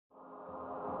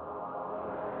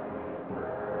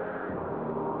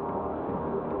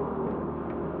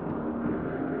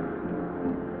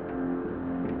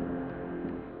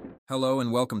Hello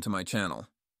and welcome to my channel.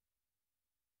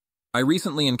 I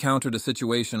recently encountered a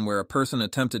situation where a person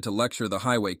attempted to lecture the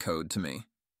highway code to me.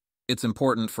 It's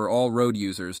important for all road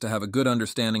users to have a good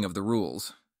understanding of the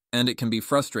rules, and it can be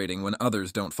frustrating when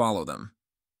others don't follow them.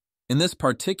 In this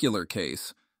particular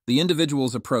case, the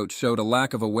individual's approach showed a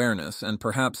lack of awareness and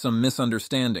perhaps some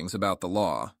misunderstandings about the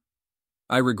law.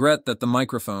 I regret that the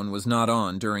microphone was not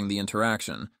on during the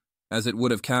interaction, as it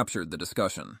would have captured the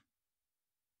discussion.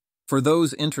 For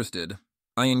those interested,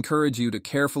 I encourage you to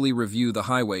carefully review the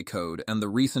highway code and the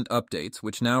recent updates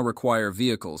which now require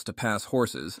vehicles to pass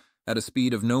horses at a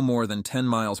speed of no more than 10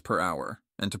 miles per hour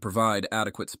and to provide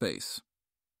adequate space.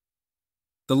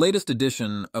 The latest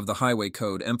edition of the highway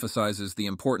code emphasizes the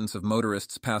importance of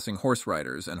motorists passing horse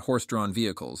riders and horse-drawn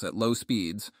vehicles at low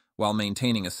speeds while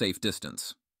maintaining a safe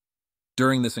distance.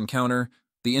 During this encounter,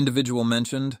 the individual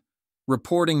mentioned,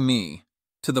 "reporting me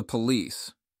to the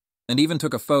police," and even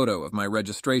took a photo of my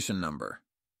registration number.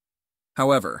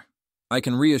 However, I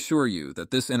can reassure you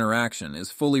that this interaction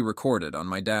is fully recorded on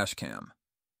my dashcam.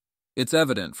 It's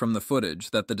evident from the footage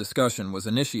that the discussion was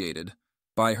initiated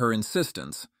by her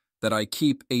insistence that I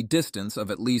keep a distance of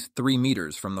at least 3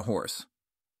 meters from the horse.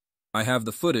 I have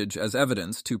the footage as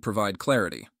evidence to provide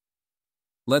clarity.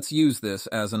 Let's use this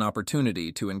as an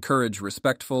opportunity to encourage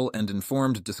respectful and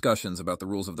informed discussions about the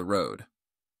rules of the road.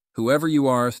 Whoever you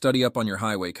are, study up on your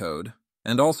highway code,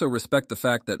 and also respect the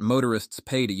fact that motorists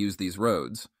pay to use these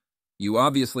roads. You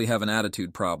obviously have an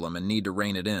attitude problem and need to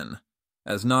rein it in,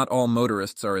 as not all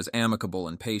motorists are as amicable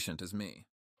and patient as me.